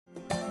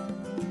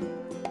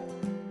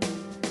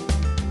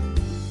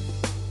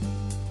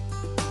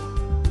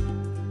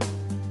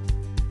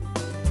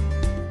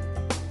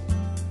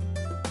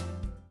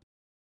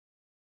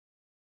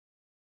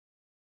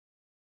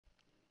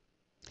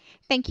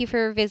Thank you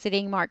for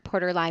visiting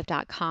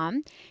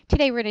markporterlive.com.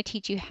 Today we're going to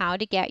teach you how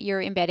to get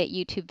your embedded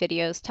YouTube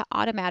videos to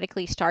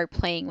automatically start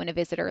playing when a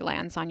visitor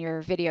lands on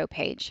your video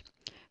page.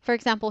 For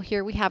example,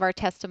 here we have our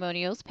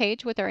testimonials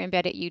page with our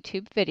embedded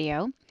YouTube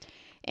video.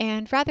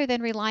 And rather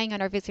than relying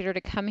on our visitor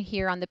to come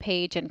here on the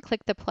page and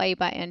click the play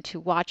button to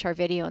watch our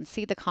video and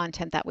see the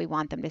content that we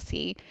want them to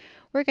see,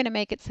 we're going to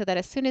make it so that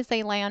as soon as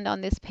they land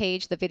on this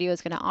page, the video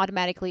is going to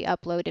automatically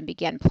upload and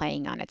begin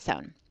playing on its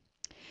own.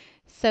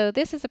 So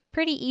this is a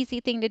pretty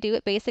easy thing to do.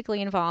 It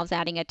basically involves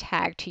adding a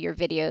tag to your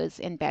video's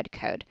embed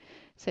code.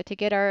 So to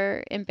get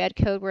our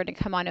embed code, we're going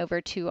to come on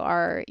over to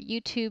our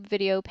YouTube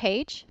video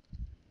page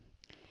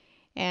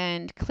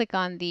and click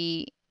on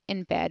the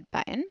embed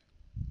button.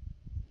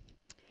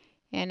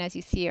 And as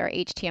you see, our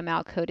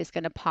HTML code is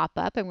going to pop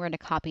up, and we're going to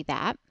copy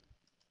that.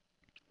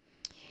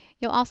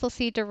 You'll also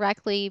see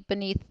directly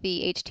beneath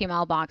the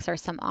HTML box are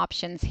some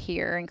options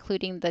here,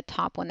 including the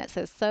top one that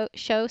says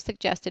show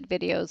suggested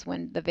videos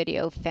when the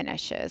video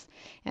finishes.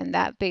 And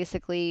that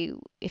basically,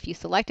 if you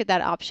selected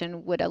that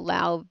option, would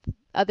allow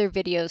other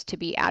videos to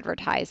be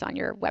advertised on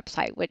your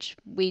website, which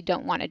we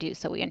don't want to do,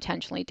 so we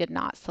intentionally did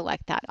not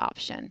select that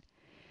option.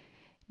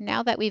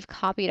 Now that we've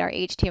copied our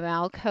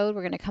HTML code,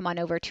 we're going to come on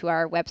over to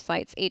our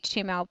website's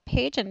HTML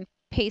page and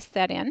paste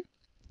that in.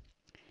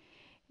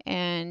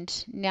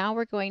 And now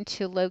we're going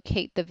to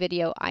locate the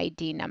video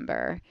ID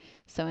number.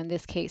 So in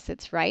this case,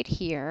 it's right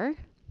here.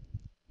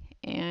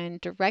 And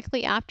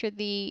directly after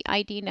the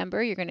ID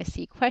number, you're going to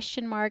see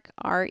question mark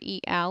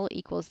REL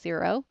equals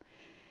 0.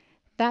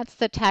 That's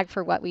the tag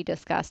for what we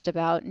discussed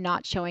about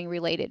not showing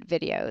related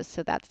videos.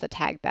 So that's the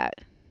tag that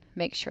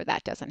makes sure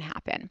that doesn't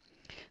happen.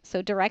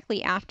 So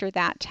directly after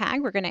that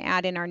tag, we're going to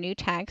add in our new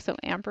tag. So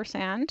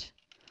ampersand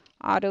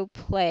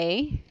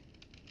AutoPlay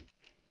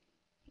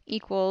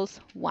equals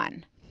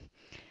 1.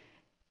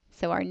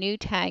 So our new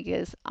tag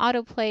is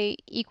AutoPlay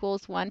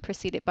equals 1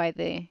 preceded by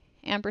the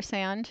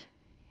ampersand,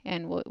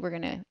 and we're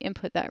going to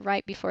input that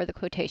right before the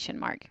quotation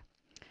mark.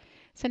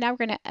 So now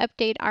we're going to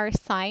update our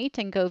site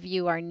and go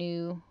view our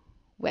new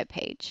web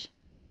page.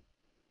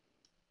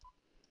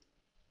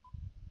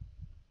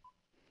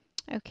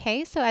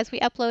 Okay, so as we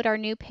upload our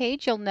new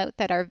page, you'll note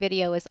that our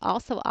video is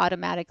also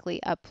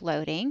automatically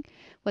uploading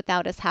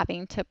without us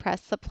having to press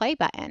the play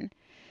button.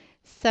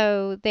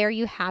 So there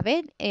you have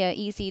it,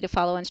 easy to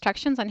follow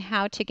instructions on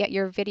how to get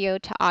your video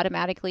to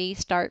automatically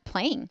start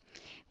playing.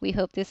 We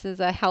hope this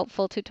is a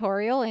helpful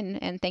tutorial,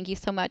 and thank you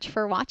so much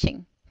for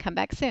watching. Come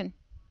back soon.